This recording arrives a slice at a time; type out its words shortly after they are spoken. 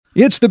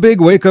It's the big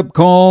wake-up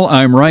call.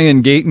 I'm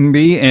Ryan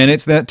Gatenby, and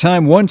it's that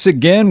time once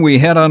again we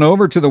head on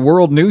over to the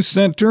World News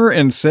Center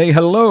and say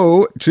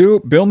hello to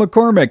Bill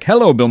McCormick.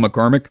 Hello, Bill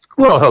McCormick.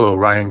 Well, hello,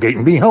 Ryan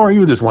Gatenby. How are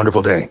you this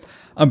wonderful day?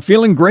 I'm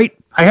feeling great.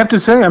 I have to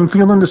say, I'm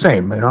feeling the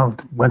same.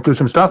 Went through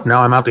some stuff.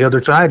 Now I'm out the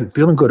other side and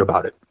feeling good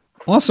about it.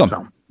 Awesome.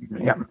 So,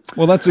 yeah.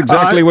 Well, that's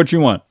exactly what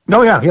you want.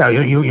 No, yeah.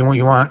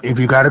 You want, if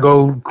you got to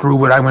go through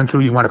what I went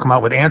through, you want to come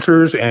out with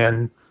answers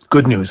and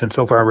good news. And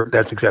so far,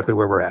 that's exactly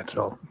where we're at.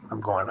 So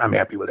I'm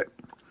happy with it.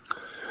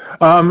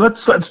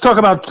 Let's talk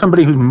about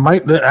somebody who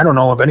might, I don't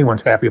know if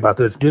anyone's happy about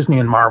this, Disney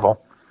and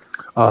Marvel.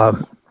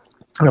 Have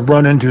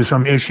run into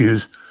some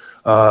issues.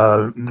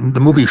 The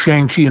movie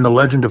Shang-Chi and the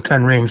Legend of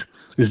Ten Rings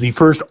is the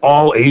first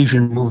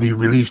all-Asian movie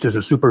released as a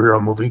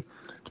superhero movie.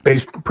 It's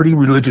based pretty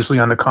religiously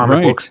on the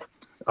comic books.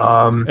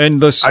 And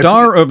the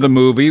star of the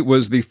movie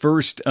was the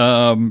first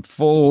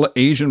full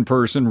Asian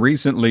person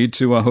recently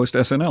to host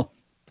SNL.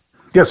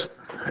 Yes,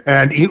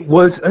 and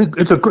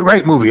it's a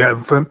great movie.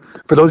 For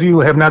those of you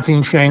who have not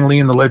seen Shang-Chi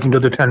and the Legend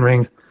of the Ten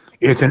Rings,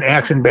 it's an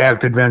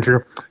action-packed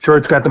adventure. Sure,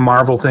 it's got the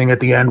Marvel thing at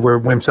the end where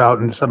it wimps out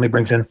and suddenly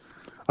brings in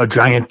a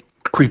giant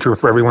creature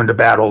for everyone to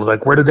battle.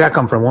 Like, where did that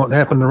come from? What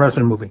happened in the rest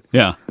of the movie?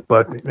 Yeah.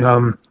 But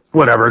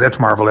whatever, that's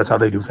Marvel. That's how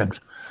they do things.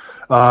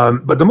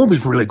 But the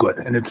movie's really good,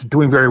 and it's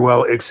doing very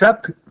well,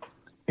 except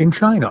in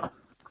China.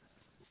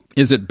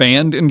 Is it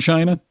banned in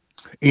China?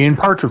 In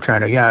parts of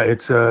China, yeah.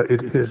 It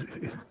is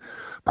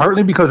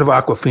partly because of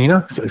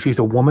Awkwafina. She's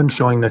a woman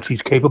showing that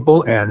she's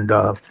capable, and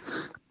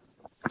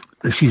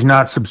she's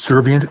not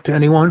subservient to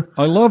anyone.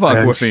 I love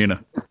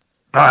Awkwafina.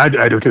 I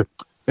do too.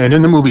 And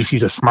in the movie,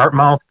 she's a smart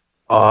mouth.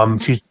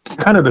 She's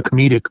kind of the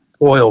comedic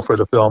foil for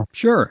the film.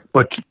 Sure.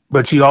 But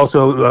she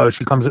also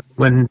she comes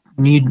when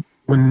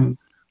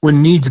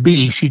needs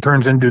be, she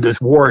turns into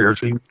this warrior.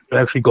 She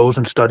actually goes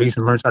and studies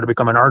and learns how to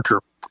become an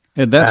archer.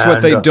 And that's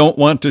what they don't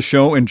want to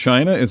show in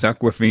China is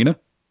Awkwafina?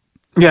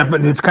 Yeah,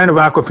 but it's kind of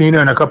Awkwafina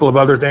and a couple of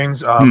other things.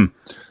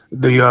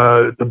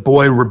 The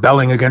boy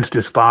rebelling against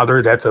his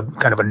father, that's a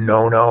kind of a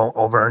no-no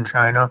over in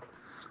China.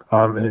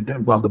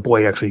 The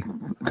boy actually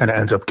kind of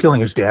ends up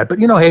killing his dad. But,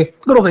 hey,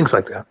 little things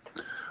like that.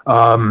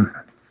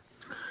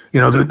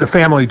 The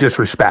family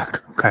disrespect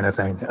kind of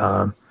thing.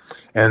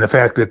 And the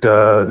fact that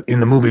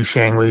in the movie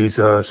Shang-Chi's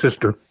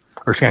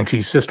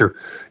sister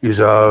is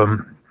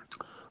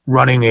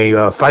running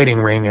a fighting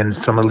ring and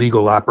some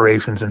illegal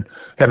operations and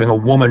having a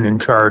woman in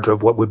charge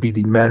of what would be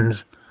the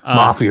men's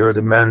mafia or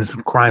the men's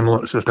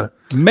crime system.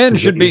 Men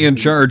should be in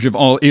charge of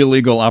all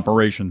illegal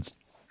operations.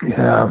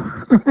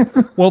 Yeah.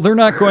 Well, they're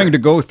not going to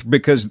go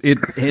because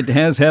it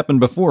has happened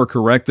before,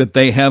 correct, that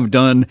they have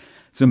done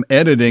some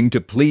editing to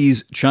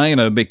please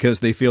China because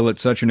they feel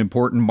it's such an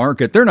important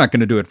market. They're not going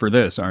to do it for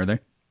this, are they?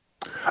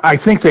 I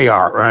think they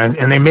are,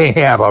 and they may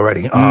have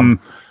already.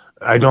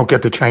 I don't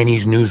get the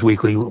Chinese News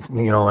Weekly,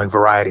 like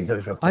Variety.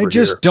 I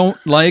just don't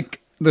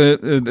like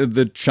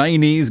the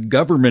Chinese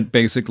government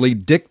basically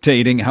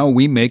dictating how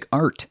we make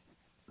art.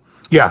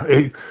 Yeah,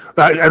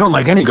 I don't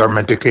like any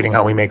government dictating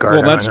how we make art.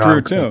 Well, that's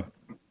true too.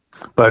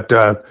 But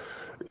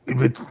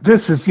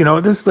this is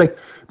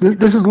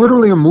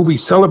literally a movie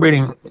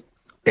celebrating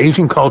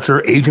Asian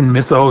culture, Asian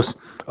mythos.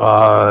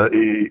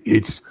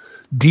 It's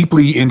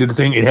deeply into the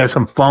thing. It has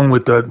some fun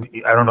with I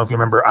don't know if you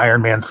remember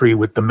Iron Man 3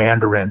 with the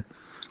Mandarin.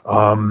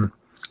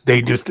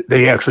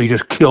 They actually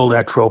just kill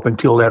that trope and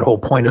kill that whole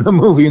point of the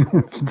movie.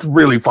 It's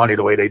really funny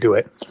the way they do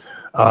it.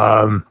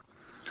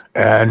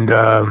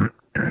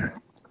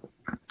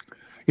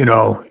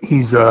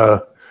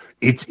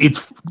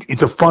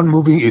 It's a fun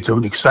movie. It's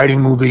an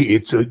exciting movie.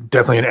 It's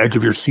definitely an edge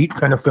of your seat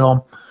kind of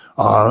film.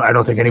 I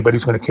don't think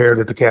anybody's going to care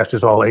that the cast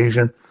is all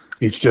Asian.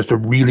 It's just a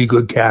really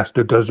good cast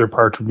that does their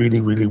parts really,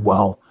 really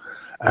well.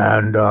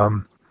 And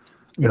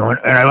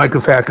I like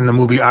the fact in the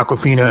movie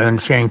Awkwafina and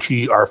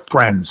Shang-Chi are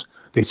friends.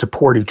 They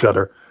support each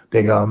other.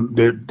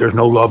 There's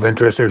no love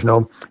interest. There's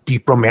no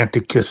deep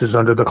romantic kisses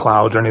under the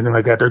clouds or anything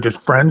like that. They're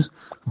just friends,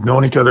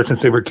 known each other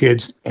since they were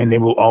kids, and they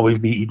will always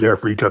be there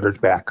for each other's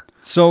back.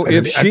 So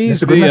if she's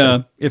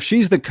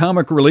the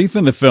comic relief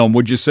in the film,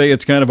 would you say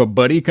it's kind of a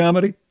buddy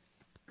comedy?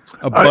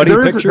 A buddy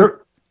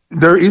picture?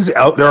 There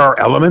are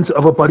elements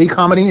of a buddy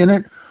comedy in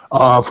it.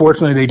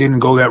 Fortunately, they didn't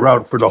go that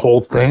route for the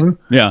whole thing.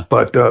 Yeah.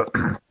 But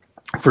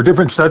for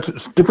different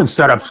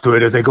setups to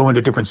it as they go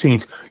into different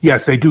scenes,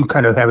 yes, they do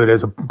kind of have it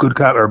as a good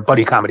or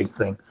buddy comedy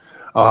thing.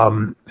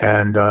 And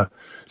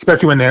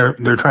especially when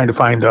they're trying to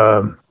find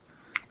an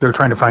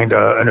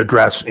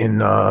address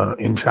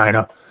in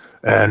China,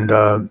 and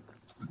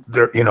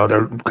they're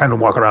kind of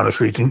walking around the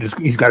streets, and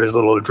he's got his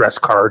little address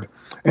card,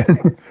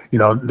 and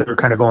they're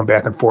kind of going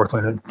back and forth,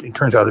 and it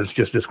turns out it's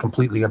just this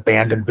completely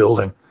abandoned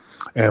building.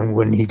 And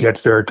when he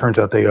gets there, it turns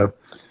out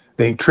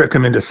they trick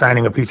him into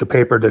signing a piece of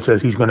paper that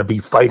says he's going to be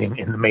fighting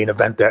in the main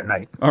event that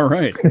night. All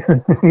right.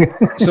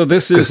 So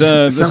this is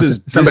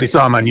somebody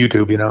saw him on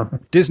YouTube.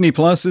 Disney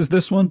Plus is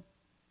this one?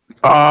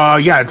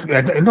 Yeah.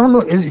 I don't know.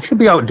 It should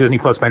be out on Disney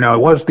Plus by now.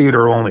 It was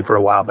theater only for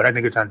a while, but I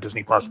think it's on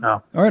Disney Plus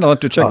now. All right, I'll have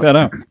to check that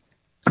out.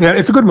 Yeah,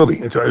 it's a good movie.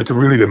 It's a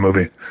really good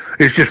movie.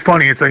 It's just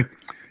funny. It's like,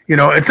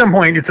 at some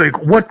point it's like,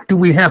 what do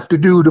we have to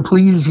do to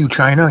please you,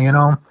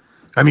 China?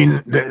 I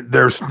mean,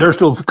 they're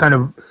still kind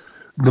of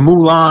the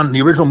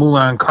original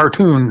Mulan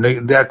cartoon,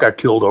 that got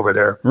killed over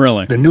there.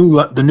 Really? The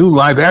new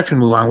live action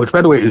Mulan, which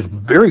by the way is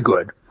very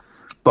good,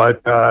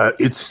 but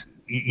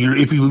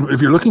if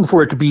you're looking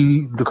for it to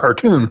be the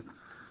cartoon,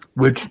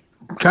 which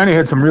China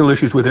had some real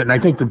issues with it, and I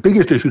think the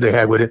biggest issue they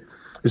had with it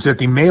is that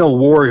the male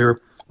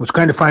warrior was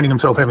kind of finding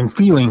himself having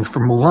feelings for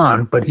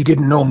Mulan, but he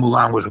didn't know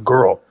Mulan was a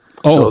girl.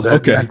 Oh, so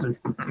that okay.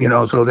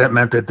 So that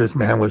meant that this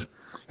man was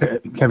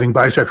having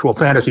bisexual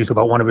fantasies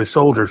about one of his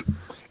soldiers,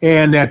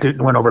 and that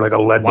went over like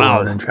a lead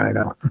balloon in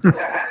China.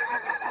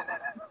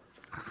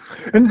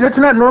 And that's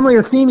not normally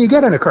a theme you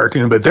get in a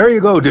cartoon, but there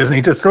you go,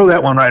 Disney. Just throw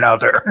that one right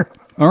out there.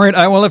 All right,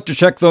 I will have to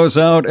check those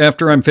out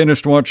after I'm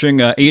finished watching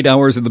 8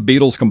 hours of the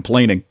Beatles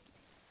complaining.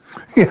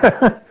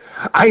 Yeah,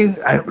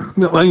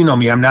 well, you know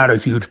me, I'm not a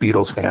huge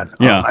Beatles fan.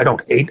 Yeah, I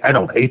don't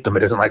hate them.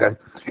 It isn't like I'm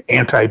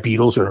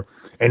anti-Beatles or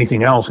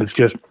anything else. It's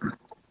just,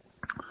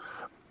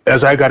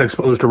 as I got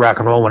exposed to rock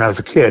and roll when I was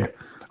a kid,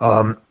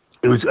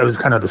 it was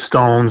kind of the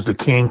Stones, the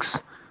Kinks,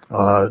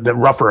 the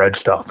rougher edge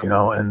stuff, and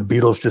the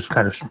Beatles just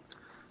kind of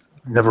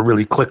never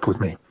really clicked with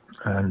me.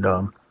 And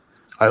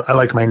I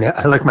like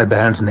my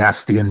bands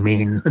nasty and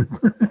mean.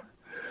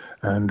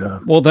 And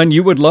well, then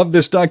you would love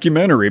this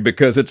documentary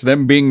because it's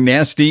them being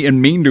nasty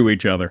and mean to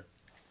each other.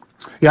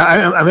 Yeah,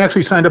 I'm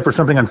actually signed up for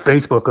something on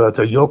Facebook. It's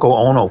a Yoko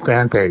Ono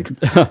fan page.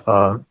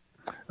 A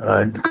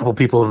couple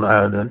people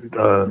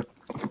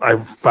I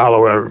follow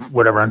or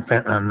whatever on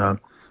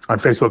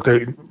Facebook,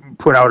 they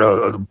put out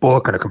a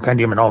book and a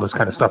compendium and all this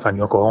kind of stuff on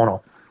Yoko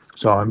Ono.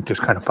 So I'm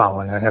just kind of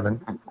following. I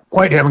haven't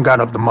got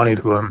up the money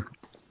to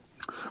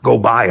go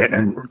buy it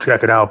and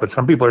check it out, but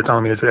some people are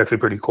telling me it's actually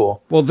pretty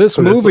cool. Well, this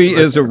movie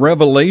is a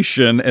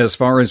revelation as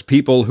far as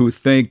people who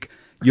think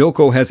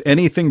Yoko has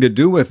anything to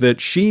do with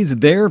it. She's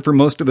there for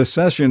most of the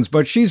sessions,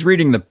 but she's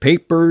reading the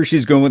paper,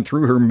 she's going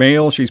through her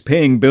mail, she's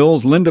paying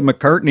bills. Linda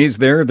McCartney's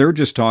there, they're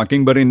just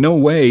talking, but in no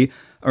way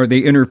are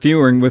they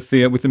interfering with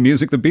the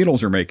music the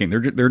Beatles are making.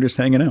 They're just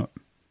hanging out.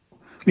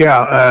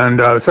 Yeah,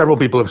 and several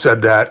people have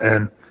said that,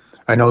 and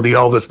I know the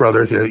Elvis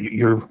brothers,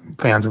 you're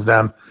fans of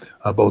them.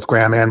 Both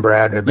Graham and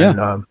Brad have been,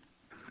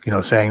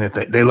 saying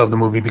that they love the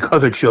movie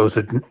because it shows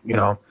that,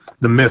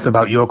 the myth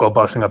about Yoko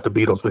busting up the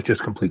Beatles was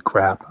just complete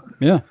crap.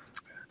 Yeah.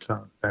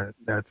 So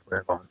that's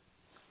where I'm going.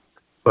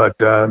 But,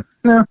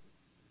 yeah,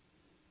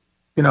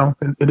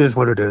 it is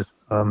what it is.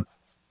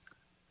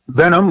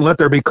 Venom, Let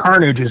There Be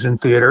Carnage is in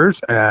theaters,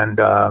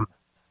 and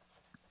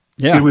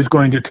it was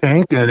going to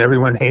tank, and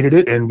everyone hated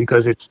it, and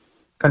because it's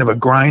kind of a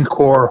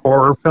grindcore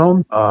horror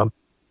film, for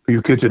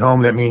you kids at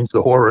home, that means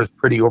the horror is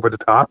pretty over the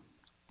top.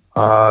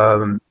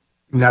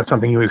 Not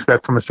something you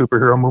expect from a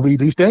superhero movie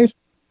these days,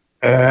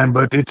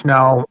 but it's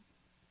on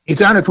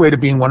its way to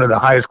being one of the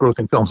highest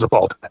grossing films of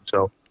all time.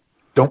 So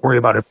don't worry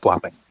about it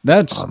flopping.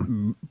 That's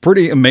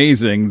pretty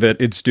amazing that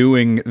it's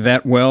doing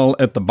that well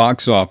at the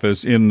box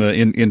office in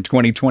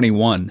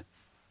 2021.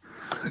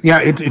 Yeah,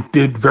 it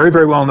did very,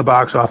 very well in the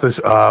box office.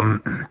 A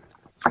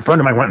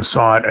friend of mine went and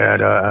saw it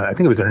at I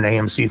think it was at an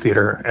AMC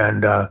theater,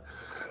 and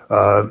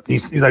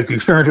he's like, the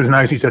experience was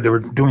nice. He said they were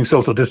doing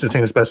social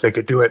distancing as best they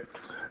could do it.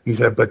 He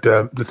said, but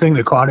the thing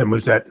that caught him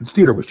was that the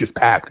theater was just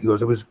packed. He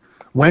goes, it was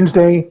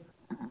Wednesday,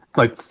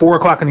 like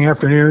 4:00 in the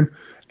afternoon,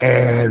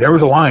 and there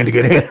was a line to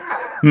get in.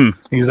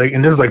 He's like,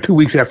 and this was like 2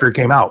 weeks after it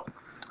came out.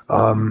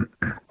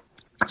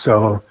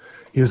 So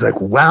he was like,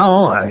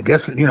 well, I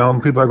guess,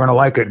 people are going to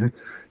like it. And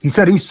he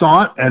said he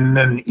saw it, and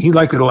then he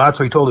liked it a lot,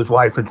 so he told his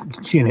wife,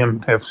 and she and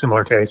him have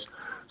similar tastes.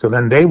 So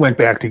then they went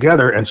back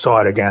together and saw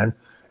it again,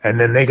 and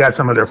then they got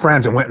some of their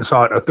friends and went and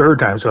saw it a third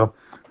time. So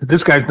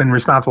this guy's been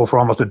responsible for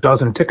almost a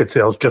dozen ticket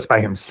sales just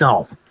by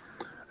himself.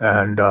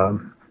 And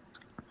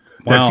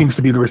that seems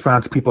to be the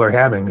response people are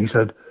having. He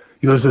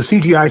goes, the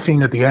CGI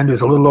scene at the end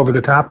is a little over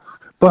the top,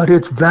 but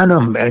it's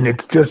Venom, and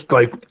it's just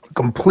like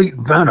complete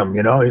Venom,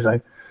 He's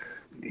like,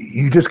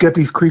 you just get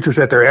these creatures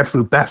at their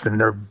absolute best, and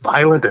they're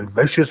violent and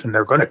vicious, and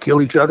they're going to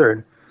kill each other.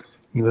 And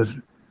he goes,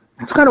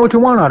 it's kind of what you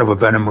want out of a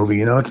Venom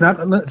movie, It's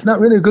not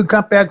really a good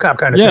cop, bad cop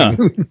kind of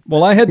thing.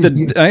 Well, I had the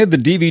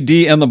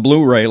DVD and the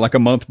Blu-ray like a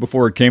month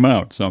before it came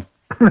out, so.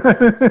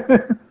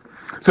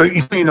 So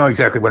you know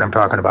exactly what I'm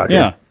talking about.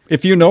 Yeah.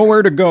 If you know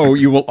where to go,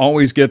 you will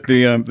always get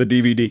the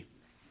DVD.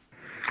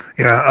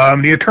 Yeah.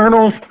 The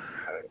Eternals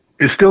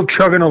is still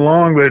chugging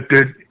along, but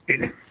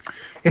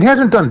it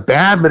hasn't done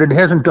bad, but it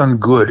hasn't done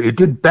good. It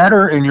did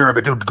better in Europe.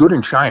 It did good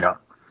in China.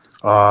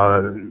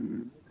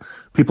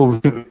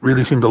 People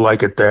really seem to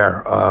like it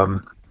there.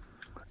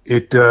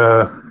 They've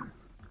been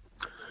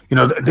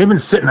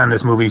sitting on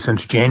this movie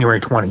since January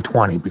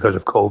 2020 because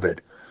of COVID.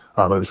 It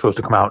was supposed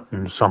to come out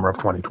in the summer of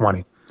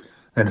 2020.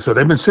 And so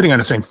they've been sitting on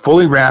this thing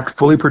fully wrapped,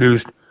 fully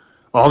produced,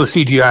 all the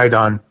CGI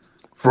done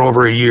for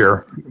over a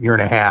year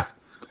and a half.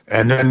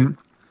 And then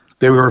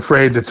they were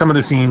afraid that some of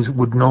the scenes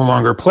would no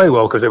longer play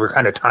well because they were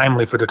kind of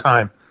timely for the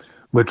time,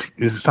 which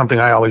is something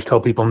I always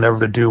tell people never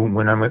to do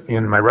when I'm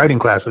in my writing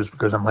classes,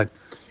 because I'm like,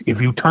 if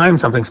you time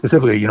something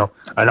specifically,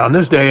 and on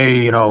this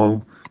day,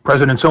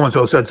 President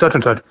so-and-so said such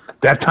and such.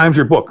 That time's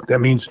your book. That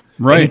means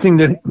anything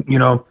that,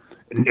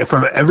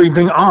 from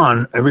everything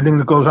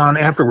that goes on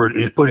afterward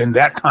is put in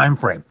that time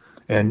frame.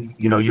 And,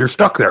 you're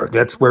stuck there.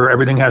 That's where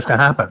everything has to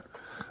happen.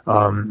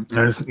 And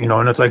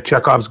it's like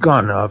Chekhov's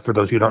gun. For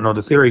those who don't know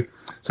the theory,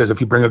 says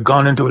if you bring a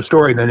gun into a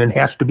story, then it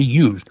has to be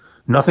used.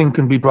 Nothing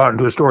can be brought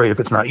into a story if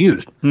it's not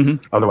used.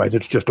 Mm-hmm. Otherwise,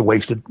 it's just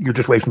you're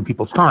just wasting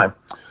people's time.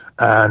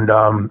 And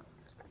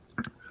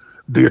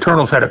the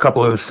Eternals had a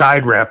couple of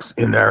side raps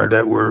in there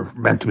that were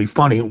meant to be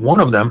funny.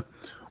 One of them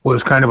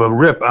was kind of a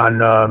rip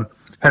on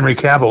Henry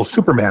Cavill's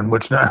Superman,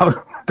 which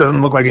now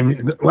doesn't look like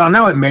him. Well,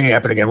 now it may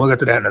happen again. We'll get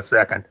to that in a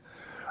second.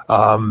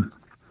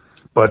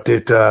 But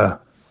it, they're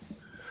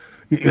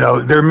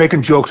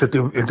making jokes at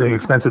the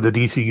expense of the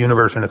DC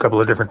universe and a couple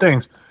of different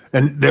things.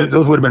 And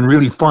those would have been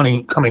really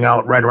funny coming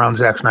out right around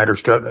Zack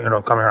Snyder's, coming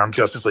around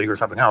Justice League or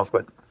something else.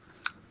 But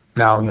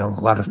now, a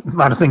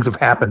lot of things have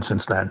happened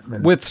since then.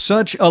 And with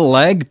such a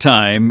lag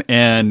time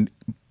and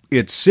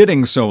it's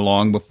sitting so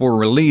long before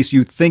release,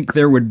 you think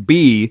there would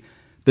be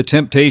the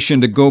temptation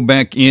to go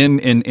back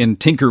in and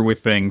tinker with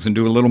things and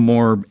do a little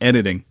more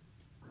editing.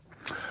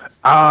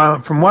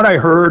 From what I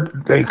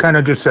heard, they kind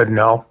of just said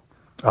no.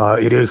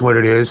 It is what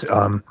it is.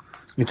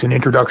 It's an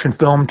introduction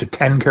film to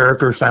 10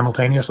 characters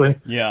simultaneously.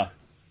 Yeah.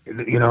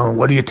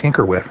 What do you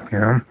tinker with,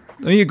 Then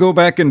you go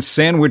back and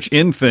sandwich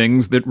in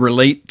things that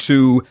relate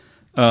to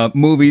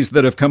movies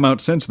that have come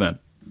out since then.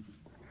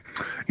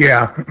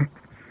 Yeah.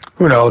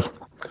 Who knows?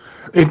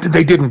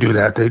 They didn't do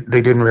that. They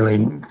didn't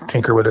really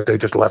tinker with it. They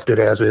just left it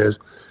as is.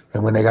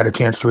 And when they got a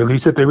chance to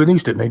release it, they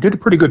released it. And they did a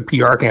pretty good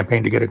PR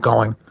campaign to get it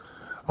going.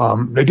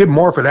 They did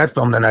more for that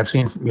film than I've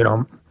seen,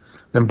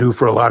 them do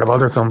for a lot of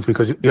other films,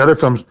 because the other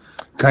films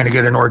kind of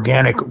get an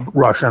organic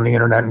rush on the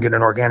internet and get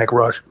an organic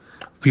rush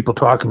of people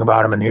talking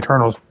about them, and the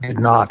Eternals did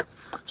not.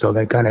 So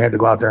they kind of had to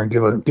go out there and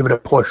give it a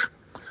push.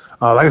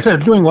 Like I said,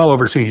 it's doing well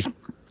overseas.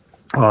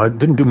 It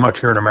didn't do much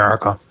here in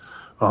America.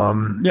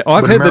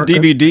 I've had the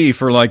DVD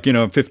for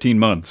 15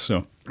 months.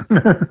 So.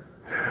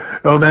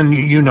 Well, then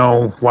you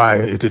know why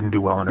it didn't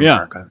do well in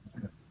America.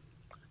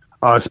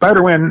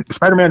 Spider-Man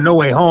No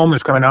Way Home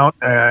is coming out,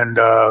 and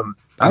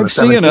I've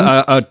seen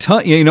a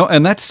ton,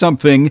 and that's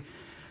something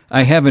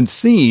I haven't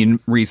seen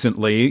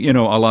recently, a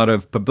lot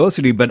of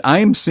publicity, but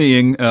I'm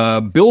seeing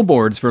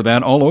billboards for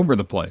that all over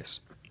the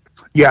place.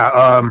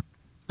 Yeah,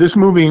 this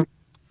movie,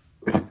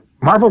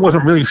 Marvel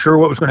wasn't really sure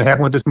what was going to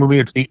happen with this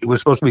movie. It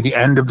was supposed to be the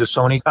end of the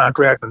Sony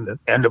contract and the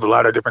end of a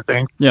lot of different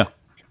things. Yeah.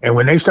 And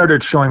when they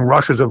started showing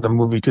rushes of the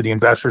movie to the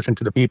investors and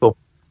to the people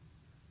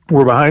who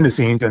were behind the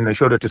scenes, and they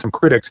showed it to some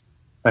critics,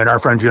 and our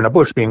friend Jenna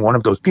Bush being one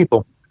of those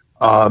people,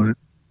 and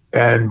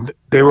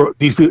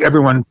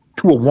everyone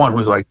 201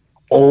 was like,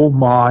 oh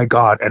my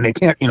God. And they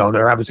can't,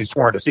 they're obviously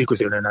sworn to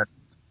secrecy. They're not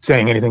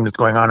saying anything that's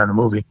going on in the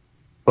movie.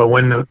 But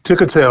when the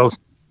ticket sales,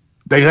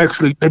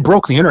 they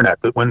broke the internet.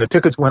 But when the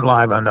tickets went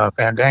live on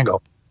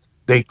Fandango,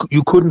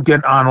 you couldn't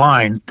get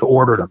online to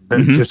order them.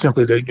 They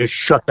just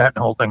shut that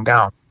whole thing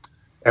down.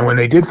 And when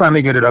they did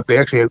finally get it up, they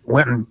actually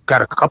went and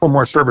got a couple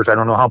more servers. I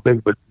don't know how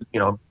big, but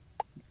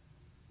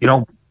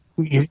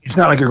it's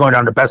not like you're going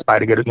down to Best Buy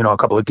to get a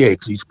couple of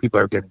gigs. These people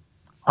are getting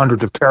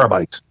hundreds of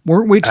terabytes.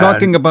 Weren't we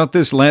talking about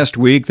this last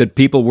week, that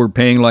people were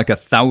paying like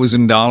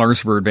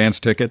 $1,000 for advance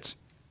tickets?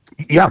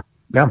 Yeah.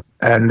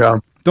 And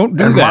don't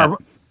do that.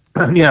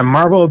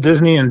 Marvel,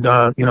 Disney, and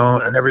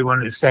and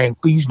everyone is saying,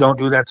 please don't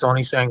do that.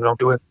 Sony's saying don't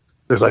do it.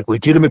 There's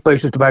legitimate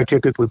places to buy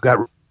tickets.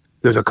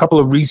 There's a couple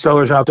of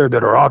resellers out there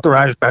that are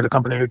authorized by the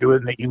company to do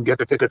it, and that you can get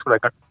the tickets for a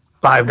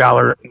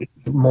 $5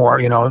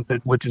 more,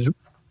 which is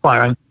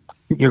fine.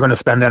 You're going to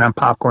spend that on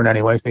popcorn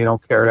anyway, so you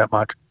don't care that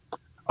much.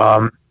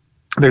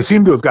 They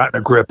seem to have gotten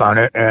a grip on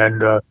it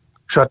and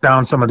shut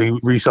down some of the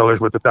resellers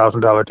with the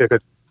 $1,000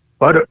 tickets.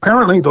 But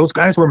apparently those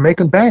guys were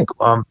making bank.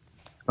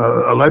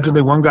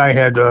 Allegedly, one guy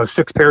had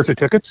 6 pairs of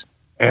tickets,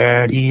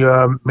 and he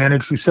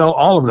managed to sell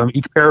all of them,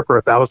 each pair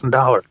for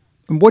 $1,000.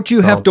 What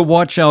you have to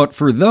watch out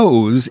for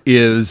those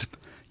is,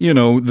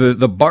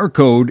 the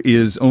barcode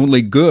is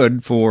only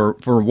good for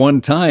one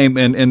time,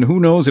 and who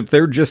knows if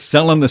they're just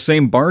selling the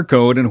same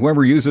barcode, and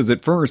whoever uses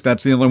it first,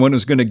 that's the only one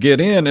who's going to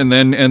get in, and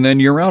then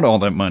you're out all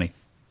that money.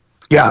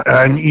 Yeah,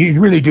 and you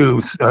really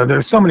do.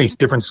 There's so many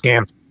different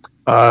scams.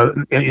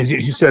 As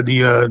you said,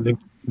 the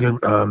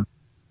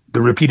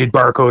repeated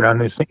barcode on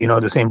this,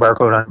 the same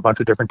barcode on a bunch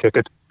of different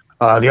tickets.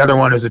 The other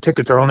one is the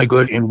tickets are only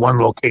good in one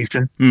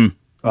location.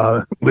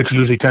 Which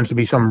usually tends to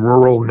be some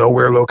rural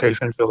nowhere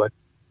location. So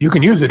you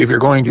can use it if you're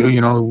going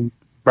to,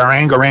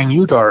 Barangarang,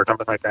 Utah or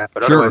something like that.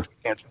 But otherwise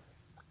you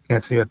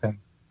can't see a thing.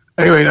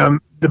 Anyway,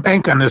 the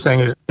bank on this thing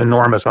is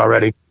enormous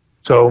already.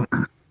 So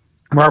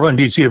Marvel and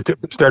DC have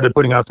started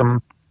putting out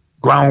some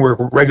groundwork,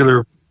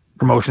 regular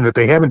promotion that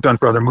they haven't done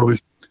for other movies.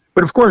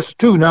 But of course,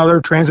 too, now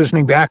they're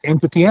transitioning back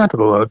into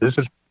theatrical.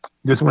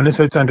 When this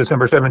hits on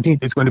December 17th,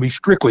 it's going to be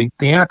strictly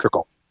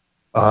theatrical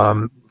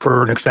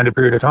for an extended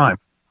period of time.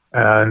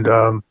 And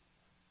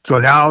so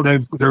now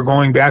they're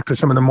going back to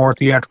some of the more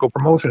theatrical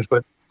promotions.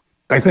 But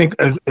I think,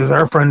 as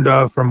our friend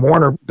from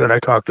Warner that I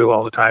talk to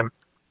all the time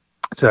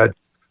said,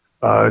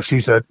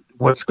 she said,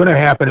 what's going to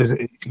happen is,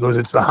 she goes,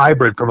 it's the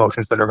hybrid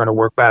promotions that are going to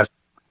work best.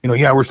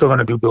 Yeah, we're still going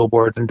to do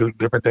billboards and do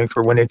different things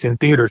for when it's in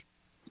theaters.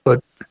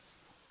 But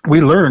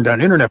we learned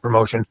on internet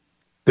promotions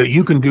that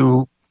you can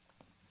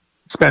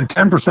spend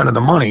 10% of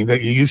the money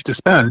that you used to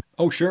spend.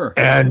 Oh, sure.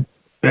 And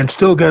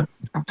still get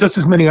just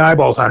as many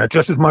eyeballs on it,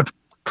 just as much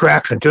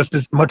traction, just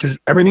as much as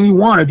everything you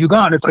wanted, you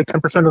got. It's like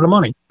 10% of the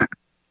money.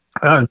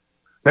 And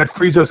that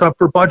frees us up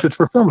for budgets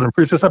for films and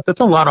frees us up.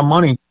 That's a lot of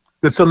money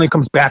that suddenly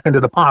comes back into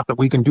the pot that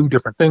we can do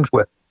different things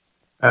with.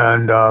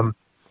 And,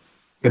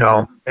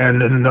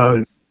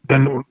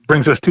 then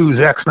brings us to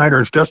Zack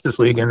Snyder's Justice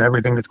League and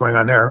everything that's going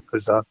on there,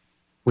 because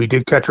we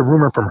did catch a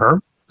rumor from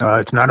her.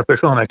 It's not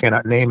official, and I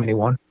cannot name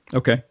anyone.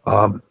 Okay.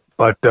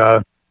 But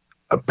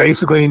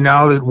basically,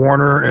 now that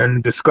Warner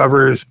and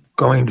Discover is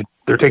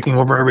they're taking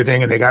over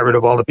everything, and they got rid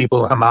of all the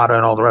people, Hamada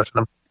and all the rest of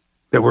them,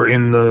 that were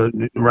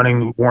in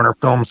running Warner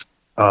Films.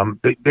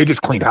 They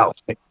just cleaned house.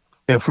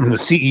 And from the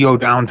CEO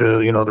down to,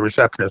 the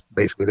receptionist,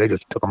 basically, they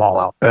just took them all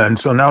out. And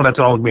so now that's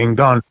all being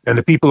done. And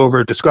the people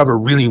over at Discover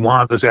really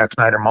want the Zack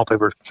Snyder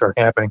multiverse to start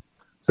happening.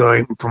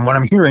 So from what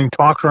I'm hearing,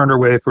 talks are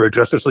underway for a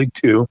Justice League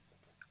 2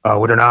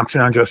 with an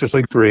option on Justice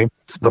League 3.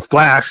 The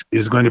Flash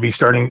is going to be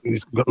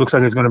looks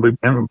like it's going to be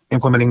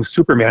implementing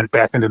Superman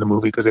back into the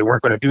movie, because they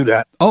weren't going to do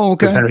that. Oh,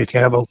 okay. Because Henry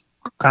Cavill's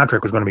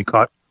contract was going to be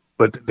cut,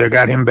 but they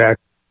got him back.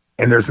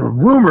 And there's a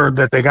rumor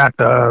that they got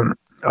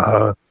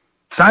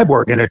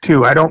Cyborg in it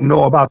too. I don't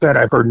know about that.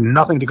 I've heard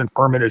nothing to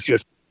confirm it. It's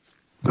just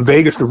the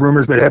vaguest of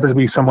rumors, but it happens to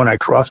be someone I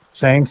trust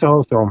saying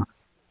so. So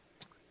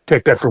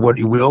take that for what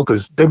you will,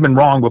 because they've been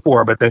wrong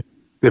before, but they've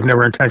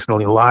never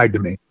intentionally lied to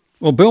me.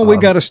 Well, Bill, we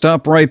got to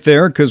stop right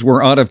there because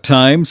we're out of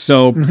time.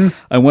 So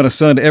I want to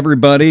send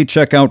everybody,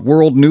 check out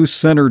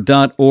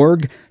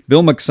worldnewscenter.org,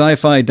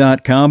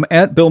 BillMcSci-Fi.com,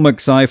 at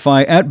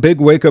BillMcSci-Fi, at Big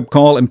Wake Up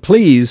Call, and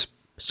please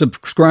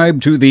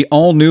subscribe to the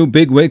all-new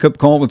Big Wake Up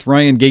Call with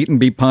Ryan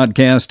Gatenby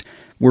podcast.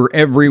 We're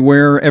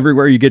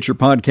everywhere you get your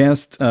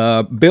podcasts.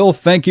 Bill,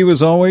 thank you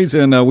as always,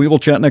 and we will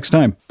chat next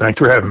time. Thanks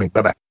for having me.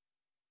 Bye-bye.